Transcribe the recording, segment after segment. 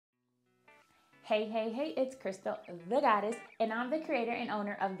Hey, it's Crystal, the goddess, and I'm the creator and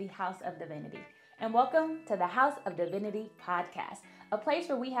owner of the House of Divinity. And welcome to the House of Divinity podcast, a place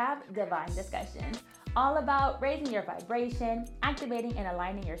where we have divine discussions, all about raising your vibration, activating and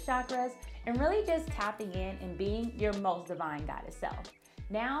aligning your chakras, and really just tapping in and being your most divine goddess self.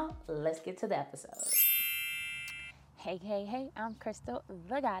 Now, let's get to the episode. Hey, I'm Crystal,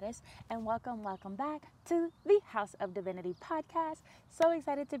 the goddess, and welcome back to the House of Divinity podcast. So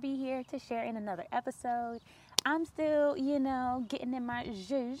excited to be here to share in another episode. I'm still, getting in my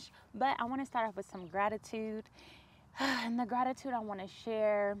zhuzh, but I want to start off with some gratitude. And the gratitude I want to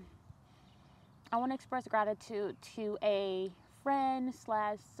share, I want to express gratitude to a friend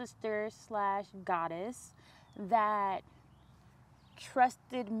slash sister slash goddess that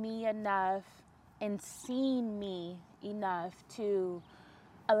trusted me enough and seen me enough to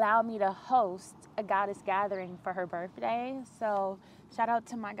allow me to host a goddess gathering for her birthday. So shout out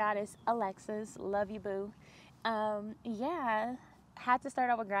to my goddess Alexis, love you boo. Had to start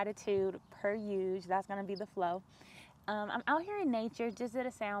out with gratitude per usual. That's gonna be the flow. I'm out here in nature, just did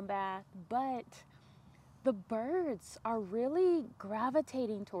a sound bath, but the birds are really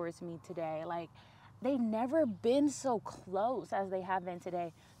gravitating towards me today. Like, they've never been so close as they have been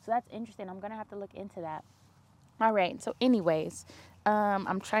today. So that's interesting. I'm going to have to look into that. All right. So anyways,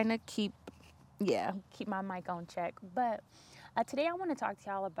 I'm trying to keep my mic on check. But today I want to talk to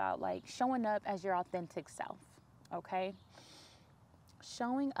y'all about like showing up as your authentic self. Okay.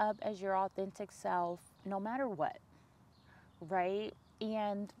 Showing up as your authentic self, no matter what. Right.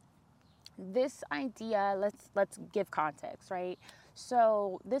 And this idea, let's give context, right?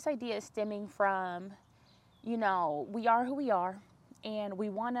 So this idea is stemming from, we are who we are and we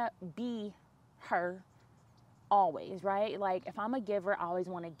want to be her always, right? Like if I'm a giver, I always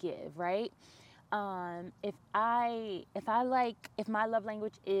want to give, right? If my love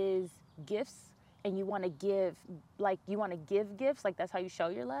language is gifts and you want to give, gifts, like that's how you show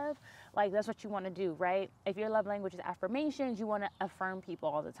your love, like that's what you want to do, right? If your love language is affirmations, you want to affirm people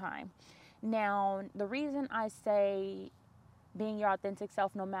all the time. Now, the reason I say being your authentic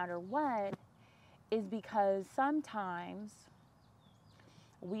self no matter what is because sometimes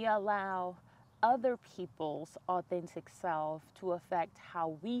we allow other people's authentic self to affect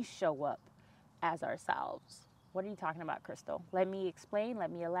how we show up as ourselves. What are you talking about, Crystal? Let me explain,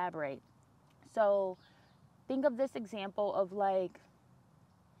 let me elaborate. So think of this example of like,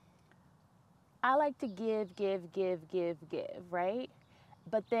 I like to give, right?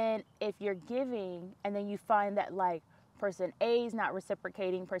 But then if you're giving and then you find that like person A is not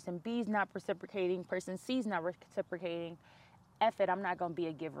reciprocating, person B is not reciprocating, person C is not reciprocating, F it, I'm not going to be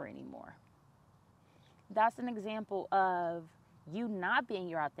a giver anymore. That's an example of you not being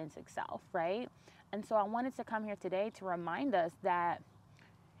your authentic self, right? And so I wanted to come here today to remind us that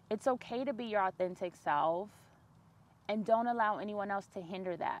it's okay to be your authentic self and don't allow anyone else to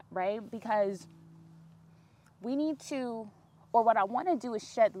hinder that, right? Because we need to, or what I want to do is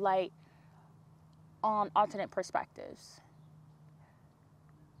shed light on alternate perspectives.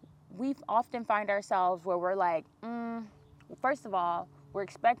 We often find ourselves where we're like, first of all, we're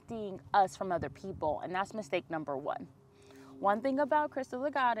expecting us from other people, and that's mistake number one. One thing about Crystal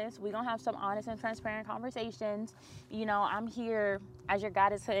the Goddess, we're going to have some honest and transparent conversations. I'm here as your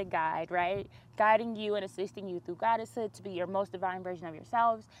goddesshood guide, right? Guiding you and assisting you through goddesshood to be your most divine version of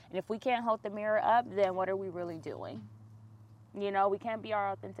yourselves. And if we can't hold the mirror up, then what are we really doing? We can't be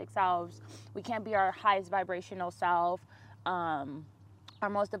our authentic selves. We can't be our highest vibrational self, our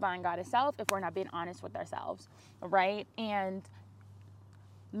most divine goddess self if we're not being honest with ourselves, right? And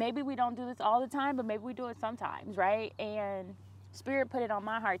maybe we don't do this all the time, but maybe we do it sometimes, right? And Spirit put it on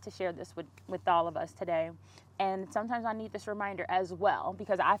my heart to share this with all of us today. And sometimes I need this reminder as well,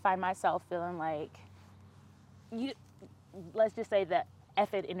 because I find myself feeling like, let's just say that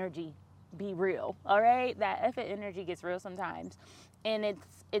F it energy be real, all right? That effort energy gets real sometimes, and it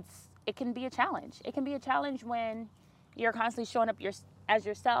can be a challenge. It can be a challenge when you're constantly showing up as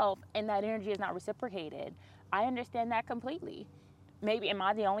yourself and that energy is not reciprocated. I understand that completely. Maybe am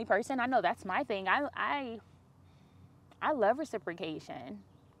I the only person? I know that's my thing. I love reciprocation.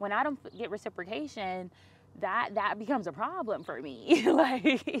 When I don't get reciprocation, that becomes a problem for me.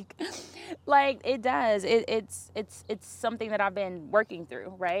 like it does. It's something that I've been working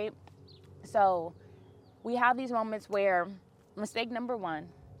through, right? So we have these moments where mistake number one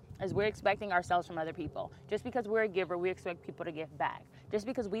is we're expecting ourselves from other people. Just because we're a giver, we expect people to give back. Just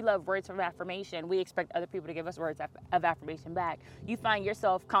because we love words of affirmation, we expect other people to give us words of affirmation back. You find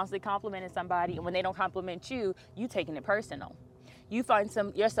yourself constantly complimenting somebody, and when they don't compliment you, you taking it personal. You find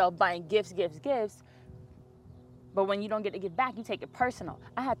yourself buying gifts, But when you don't get to give back, you take it personal.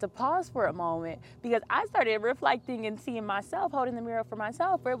 I had to pause for a moment because I started reflecting and seeing myself, holding the mirror for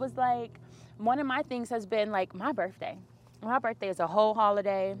myself, where it was like, one of my things has been like my birthday. My birthday is a whole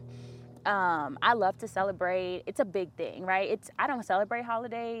holiday. I love to celebrate. It's a big thing, right? I don't celebrate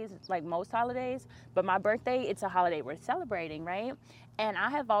holidays like most holidays, but my birthday, it's a holiday worth celebrating, right? And I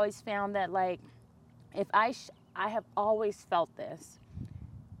have always found that, like, if I have always felt this,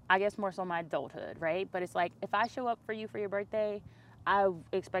 I guess more so my adulthood, right? But it's like, if I show up for you for your birthday, I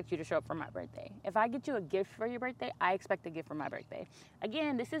expect you to show up for my birthday. If I get you a gift for your birthday, I expect a gift for my birthday.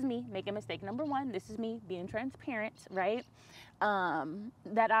 Again, this is me making mistake number one. This is me being transparent, right?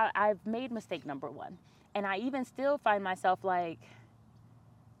 That I've made mistake number one. And I even still find myself like,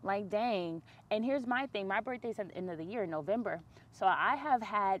 dang. And here's my thing. My birthday's at the end of the year, November. So I have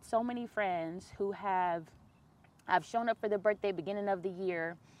had so many friends who I've shown up for their birthday beginning of the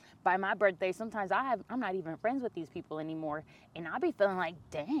year. By my birthday, sometimes I'm not even friends with these people anymore. And I'll be feeling like,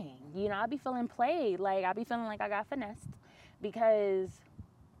 dang, I'll be feeling played. Like, I'll be feeling like I got finessed because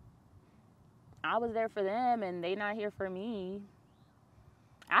I was there for them and they not here for me.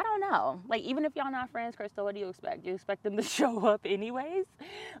 I don't know. Like, even if y'all not friends, Crystal, what do you expect? You expect them to show up anyways?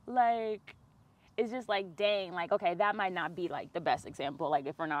 Like, it's just like, dang, like, okay, that might not be like the best example, like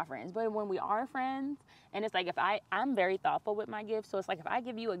if we're not friends. But when we are friends, and it's like, if I'm very thoughtful with my gifts. So it's like, if I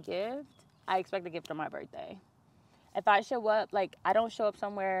give you a gift, I expect a gift on my birthday. If I show up, like, I don't show up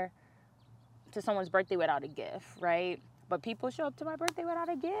somewhere to someone's birthday without a gift, right? But people show up to my birthday without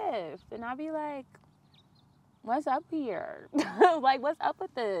a gift. And I'll be like, what's up here? Like, what's up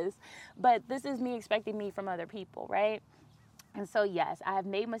with this? But this is me expecting me from other people, right? And so, yes, I have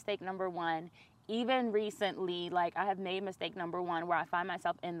made mistake number one. Even recently, like, I have made mistake number one where I find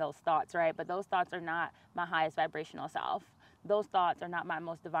myself in those thoughts, right? But those thoughts are not my highest vibrational self. Those thoughts are not my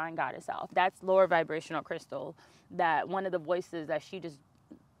most divine goddess self. That's lower vibrational Crystal. That one of the voices that she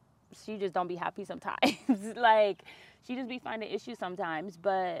just don't be happy sometimes. Like, she just be finding issues sometimes.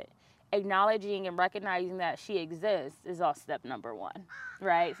 But acknowledging and recognizing that she exists is all step number one,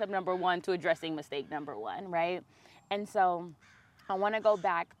 right? Step number one to addressing mistake number one, right? And so I want to go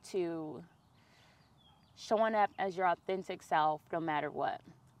back to showing up as your authentic self no matter what.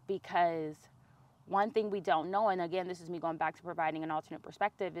 Because one thing we don't know, and again, this is me going back to providing an alternate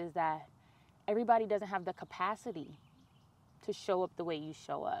perspective, is that everybody doesn't have the capacity to show up the way you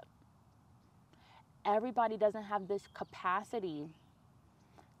show up. Everybody doesn't have this capacity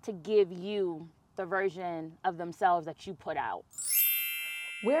to give you the version of themselves that you put out.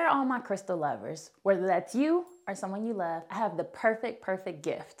 Where are all my crystal lovers? Whether that's you or someone you love, I have the perfect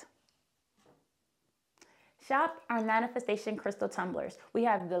gift. Shop our manifestation crystal tumblers. We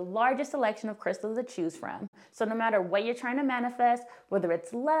have the largest selection of crystals to choose from. So no matter what you're trying to manifest, whether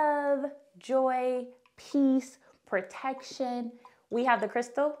it's love, joy, peace, protection, we have the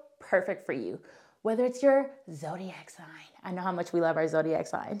crystal perfect for you. Whether it's your zodiac sign. I know how much we love our zodiac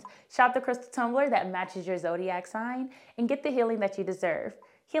signs. Shop the crystal tumbler that matches your zodiac sign and get the healing that you deserve.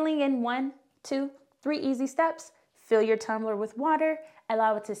 Healing in 1, 2, 3 easy steps. Fill your tumbler with water.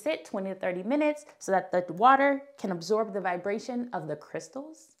 Allow it to sit 20 to 30 minutes so that the water can absorb the vibration of the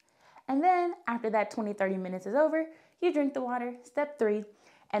crystals. And then after that 20, 30 minutes is over, you drink the water. Step 3.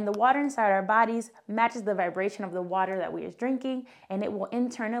 And the water inside our bodies matches the vibration of the water that we are drinking, and it will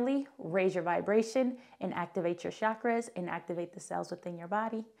internally raise your vibration and activate your chakras and activate the cells within your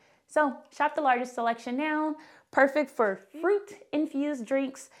body. So shop the largest selection now. Perfect for fruit-infused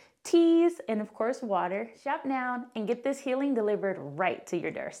drinks, teas, and of course water. Shop now and get this healing delivered right to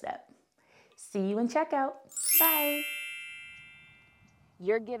your doorstep. See you in checkout. Bye.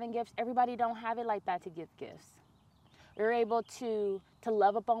 You're giving gifts. Everybody don't have it like that to give gifts. You're able to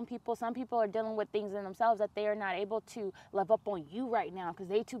love up on people. Some people are dealing with things in themselves that they are not able to love up on you right now because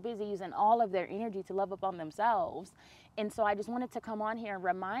they're too busy using all of their energy to love up on themselves. And so I just wanted to come on here and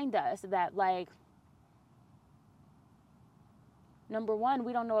remind us that, like, number one,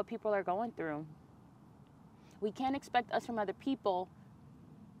 we don't know what people are going through. We can't expect us from other people.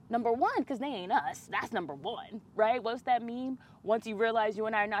 Number one, because they ain't us. That's number one, right? What's that meme? Once you realize you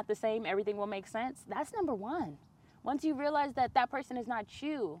and I are not the same, everything will make sense. That's number one. Once you realize that that person is not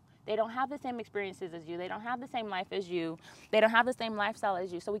you, they don't have the same experiences as you, they don't have the same life as you, they don't have the same lifestyle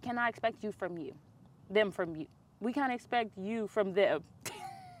as you, so we cannot expect you from you, them from you. We can't expect you from them.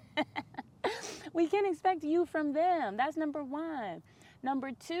 We can't expect you from them. That's number one. Number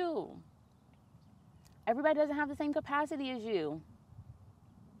two, everybody doesn't have the same capacity as you.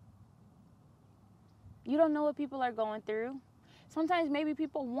 You don't know what people are going through. Sometimes maybe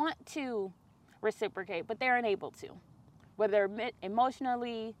people want to reciprocate, but they're unable to. Whether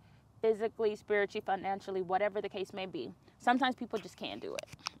emotionally, physically, spiritually, financially, whatever the case may be. Sometimes people just can't do it,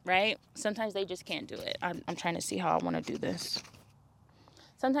 right? Sometimes they just can't do it. I'm trying to see how I want to do this.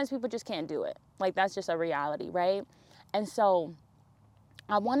 Sometimes people just can't do it. Like, that's just a reality, right? And so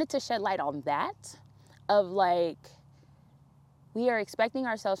I wanted to shed light on that, of like, we are expecting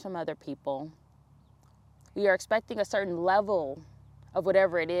ourselves from other people. We are expecting a certain level of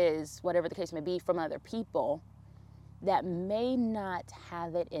whatever it is, whatever the case may be, from other people that may not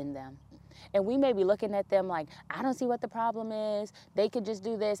have it in them. And we may be looking at them like, I don't see what the problem is. They could just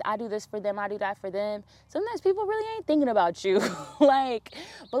do this. I do this for them. I do that for them. Sometimes people really ain't thinking about you. Like,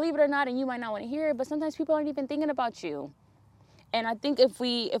 believe it or not, and you might not want to hear it, but sometimes people aren't even thinking about you. And I think if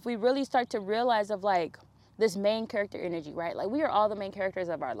we really start to realize of like this main character energy, right? Like, we are all the main characters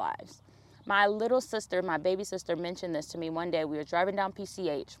of our lives. My little sister, my baby sister, mentioned this to me one day. We were driving down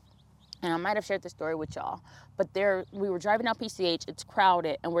PCH. And I might have shared this story with y'all, but we were driving down PCH, it's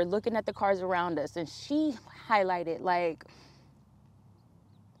crowded, and we're looking at the cars around us, and she highlighted, like,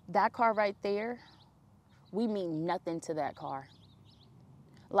 that car right there, we mean nothing to that car.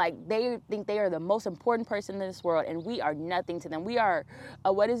 Like, they think they are the most important person in this world, and we are nothing to them. We are,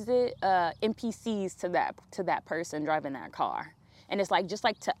 NPCs to that person driving that car. And it's like, just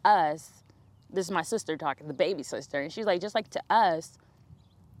like to us, this is my sister talking, the baby sister, and she's like, just like to us,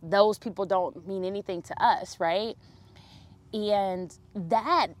 those people don't mean anything to us, right? And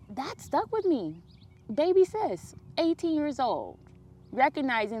that stuck with me. Baby sis, 18 years old,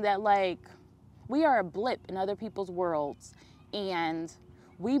 recognizing that, like, we are a blip in other people's worlds, and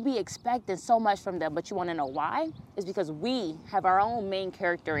we be expecting so much from them. But you want to know why? It's because we have our own main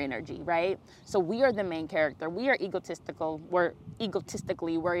character energy, right? So we are the main character. We are egotistical. We're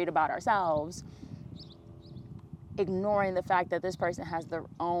egotistically worried about ourselves, ignoring the fact that this person has their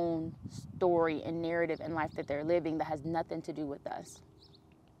own story and narrative in life that they're living that has nothing to do with us.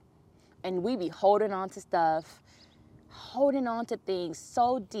 And we be holding on to stuff, holding on to things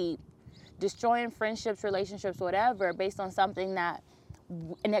so deep, destroying friendships, relationships, whatever, based on something that,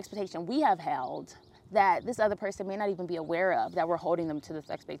 an expectation we have held that this other person may not even be aware of, that we're holding them to this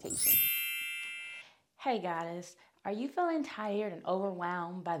expectation. Hey goddess, are you feeling tired and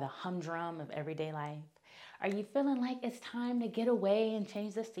overwhelmed by the humdrum of everyday life? Are you feeling like it's time to get away and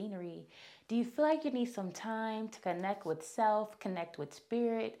change the scenery? Do you feel like you need some time to connect with self, connect with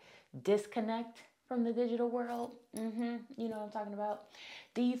spirit, disconnect from the digital world? You know what I'm talking about.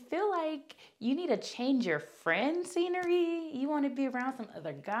 Do you feel like you need to change your friend scenery? You want to be around some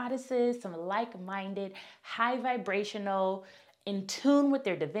other goddesses, some like-minded, high vibrational, in tune with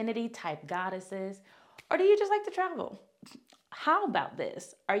their divinity type goddesses? Or do you just like to travel? How about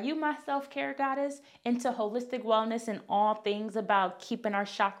this? Are you my self-care goddess, into holistic wellness and all things about keeping our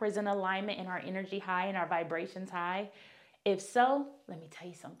chakras in alignment and our energy high and our vibrations high? If so, let me tell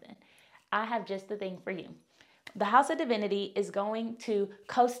you something. I have just the thing for you. The House of Divinity is going to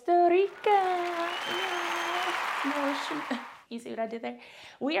Costa Rica. You see what I did there?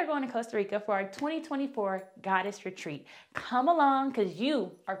 We are going to Costa Rica for our 2024 Goddess Retreat. Come along because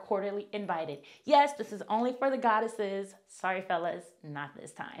you are cordially invited. Yes, this is only for the goddesses. Sorry, fellas, not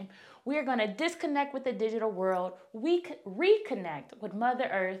this time. We are going to disconnect with the digital world. We reconnect with Mother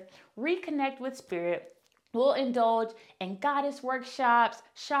Earth, reconnect with Spirit. We'll indulge in goddess workshops,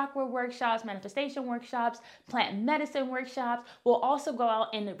 chakra workshops, manifestation workshops, plant medicine workshops. We'll also go out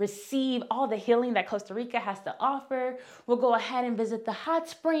and receive all the healing that Costa Rica has to offer. We'll go ahead and visit the hot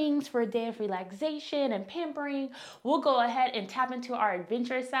springs for a day of relaxation and pampering. We'll go ahead and tap into our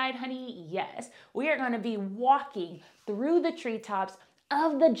adventurous side, honey. Yes, we are going to be walking through the treetops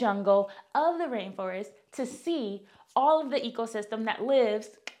of the jungle, of the rainforest, to see all of the ecosystem that lives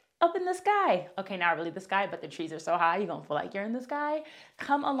up in the sky. Okay, not really the sky, but the trees are so high, you're gonna feel like you're in the sky.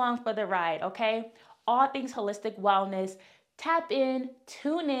 Come along for the ride, okay? All things holistic wellness. Tap in,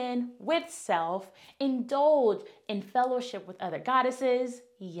 tune in with self, indulge in fellowship with other goddesses.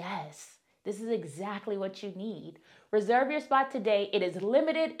 Yes, this is exactly what you need. Reserve your spot today. It is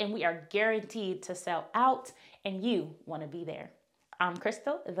limited and we are guaranteed to sell out, and you wanna be there. I'm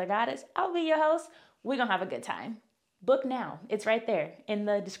Crystal, the goddess. I'll be your host. We're gonna have a good time. Book now. It's right there in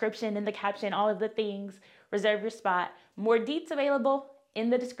the description, in the caption, all of the things. Reserve your spot. More deets available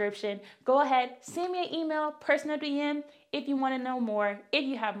in the description. Go ahead, send me an email, personal DM if you want to know more. If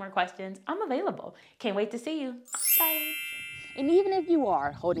you have more questions, I'm available. Can't wait to see you. Bye. And even if you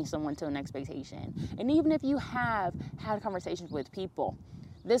are holding someone to an expectation, and even if you have had conversations with people,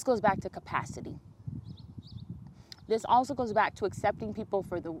 this goes back to capacity. This also goes back to accepting people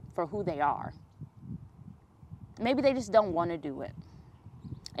for who they are. Maybe they just don't want to do it.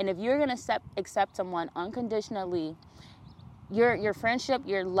 And if you're going to accept someone unconditionally, Your friendship,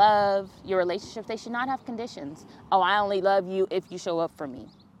 your love, your relationship, they should not have conditions. Oh, I only love you if you show up for me.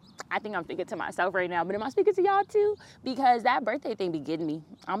 I think I'm speaking to myself right now, but am I speaking to y'all too? Because that birthday thing be getting me.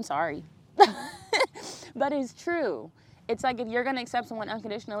 I'm sorry. But it's true. It's like if you're going to accept someone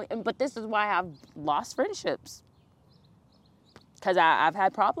unconditionally, but this is why I've lost friendships. Because I've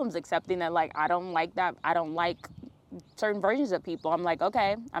had problems accepting that, like, I don't like that. I don't like certain versions of people. I'm like,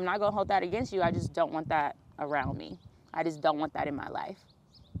 okay, I'm not going to hold that against you. I just don't want that around me. I just don't want that in my life.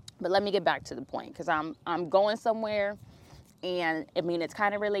 But let me get back to the point, because I'm going somewhere, and I mean, it's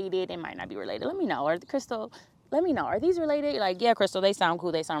kind of related. It might not be related. Let me know. Or Crystal, let me know. Are these related? You're like, yeah, Crystal, they sound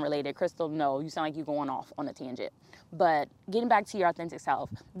cool. They sound related. Crystal, no, you sound like you're going off on a tangent. But getting back to your authentic self,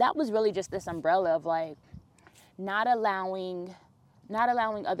 that was really just this umbrella of like not allowing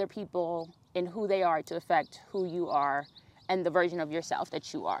other people and who they are to affect who you are and the version of yourself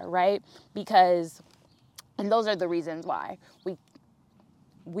that you are, right? Because, and those are the reasons why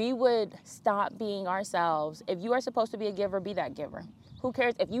we would stop being ourselves. If you are supposed to be a giver, be that giver. Who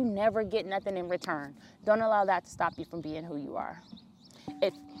cares if you never get nothing in return? Don't allow that to stop you from being who you are.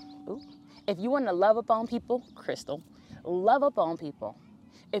 If you want to love upon people, Crystal, love upon people.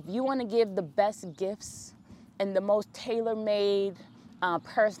 If you want to give the best gifts and the most tailor-made,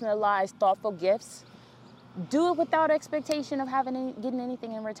 personalized, thoughtful gifts, do it without expectation of getting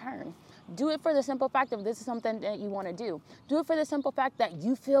anything in return. Do it for the simple fact of this is something that you want to do. Do it for the simple fact that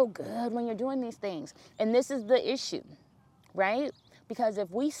you feel good when you're doing these things. And this is the issue, right? Because if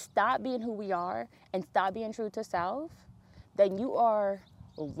we stop being who we are and stop being true to self, then you are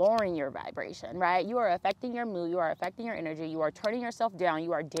lowering your vibration, right? You are affecting your mood. You are affecting your energy. You are turning yourself down.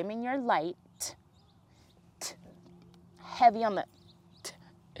 You are dimming your light. Heavy on the...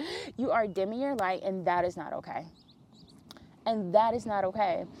 You are dimming your light, and that is not okay. And that is not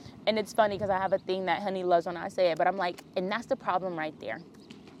okay. And it's funny because I have a thing that Honey loves when I say it, but I'm like, and that's the problem right there.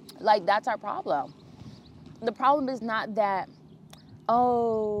 Like, that's our problem. The problem is not that,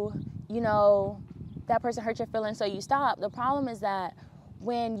 oh, you know, that person hurt your feelings, so you stop. The problem is that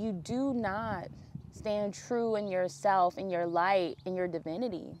when you do not stand true in yourself, in your light, in your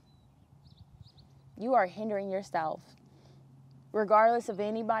divinity, you are hindering yourself. Regardless of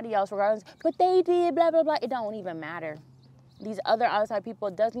anybody else, but they did, blah, blah, blah. It don't even matter. These other outside people,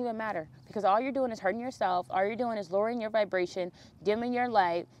 it doesn't even matter. Because all you're doing is hurting yourself. All you're doing is lowering your vibration, dimming your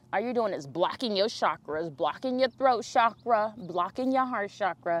light. All you're doing is blocking your chakras, blocking your throat chakra, blocking your heart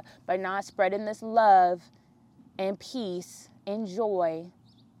chakra by not spreading this love and peace and joy.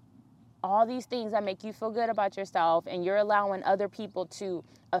 All these things that make you feel good about yourself, and you're allowing other people to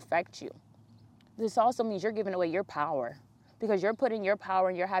affect you. This also means you're giving away your power. Because you're putting your power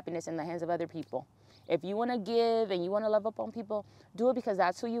and your happiness in the hands of other people. If you want to give and you want to love up on people, do it because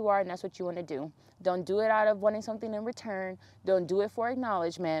that's who you are and that's what you want to do. Don't do it out of wanting something in return. Don't do it for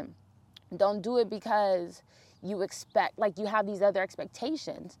acknowledgement. Don't do it because you expect, like you have these other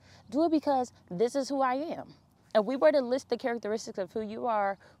expectations. Do it because this is who I am. If we were to list the characteristics of who you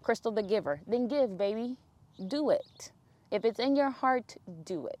are, Crystal the giver, then give, baby. Do it. If it's in your heart,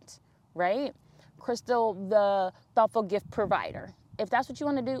 do it, right? Crystal, the thoughtful gift provider. If that's what you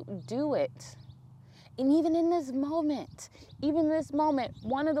want to do, do it. And even in this moment,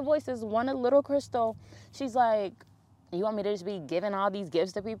 one of the voices, one of little Crystal, she's like, you want me to just be giving all these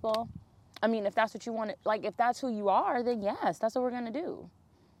gifts to people? I mean, if that's what you want, like, if that's who you are, then yes, that's what we're going to do.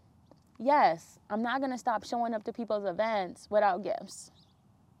 Yes, I'm not going to stop showing up to people's events without gifts.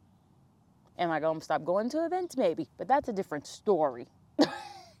 Am I going to stop going to events? Maybe, but that's a different story.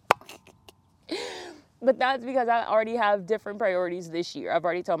 But that's because I already have different priorities this year. I've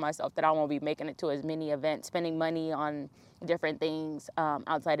already told myself that I won't be making it to as many events, spending money on different things,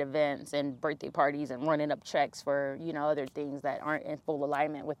 outside events and birthday parties and running up checks for, you know, other things that aren't in full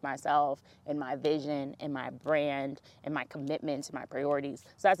alignment with myself and my vision and my brand and my commitments and my priorities.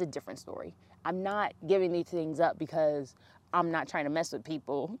 So that's a different story. I'm not giving these things up because I'm not trying to mess with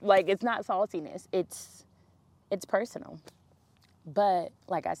people. Like, it's not saltiness. It's personal. But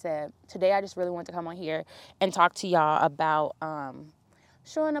like I said, today I just really want to come on here and talk to y'all about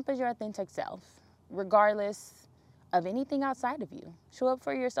showing up as your authentic self, regardless of anything outside of you. Show up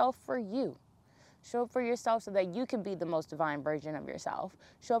for yourself for you. Show up for yourself so that you can be the most divine version of yourself.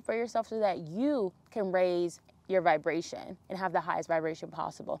 Show up for yourself so that you can raise your vibration and have the highest vibration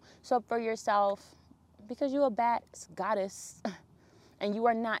possible. Show up for yourself because you're a bad goddess. And you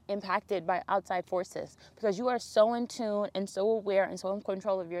are not impacted by outside forces because you are so in tune and so aware and so in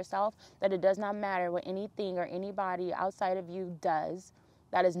control of yourself that it does not matter what anything or anybody outside of you does.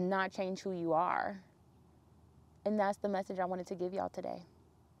 That does not change who you are. And that's the message I wanted to give y'all today.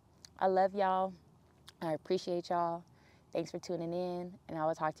 I love y'all. I appreciate y'all. Thanks for tuning in, and I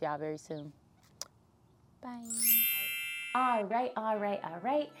will talk to y'all very soon. Bye. All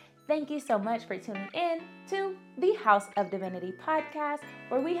right. Thank you so much for tuning in to the House of Divinity podcast,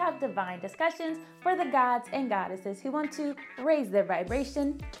 where we have divine discussions for the gods and goddesses who want to raise their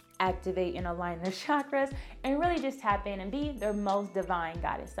vibration, activate and align their chakras, and really just tap in and be their most divine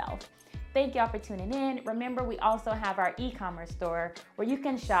goddess self. Thank y'all for tuning in. Remember, we also have our e-commerce store where you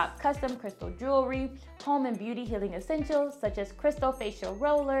can shop custom crystal jewelry, home and beauty healing essentials such as crystal facial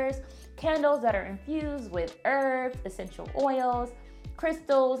rollers, candles that are infused with herbs, essential oils,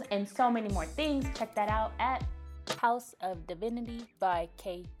 crystals, and so many more things. Check that out at House of Divinity by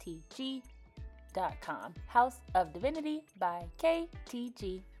KTG.com. House of Divinity by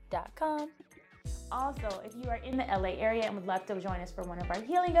KTG.com. Also, if you are in the LA area and would love to join us for one of our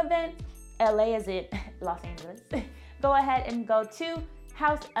healing events, LA is in Los Angeles, go ahead and go to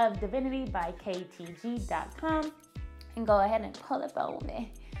House of Divinity by KTG.com and go ahead and pull up on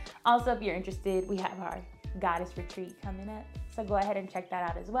me. Also, if you're interested, we have our Goddess Retreat coming up, so go ahead and check that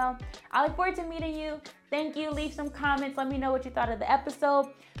out as well. I look forward to meeting you. Thank you. Leave some comments. Let me know what you thought of the episode.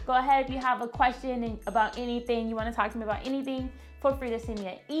 Go ahead, if you have a question about anything, you want to talk to me about anything, feel free to send me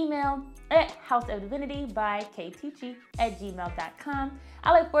an email at houseofdivinity@gmail.com.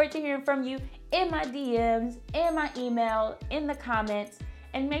 I look forward to hearing from you in my DMs, in my email, in the comments,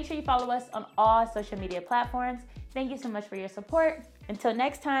 and make sure you follow us on all social media platforms. Thank you so much for your support. Until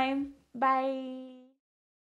next time, bye.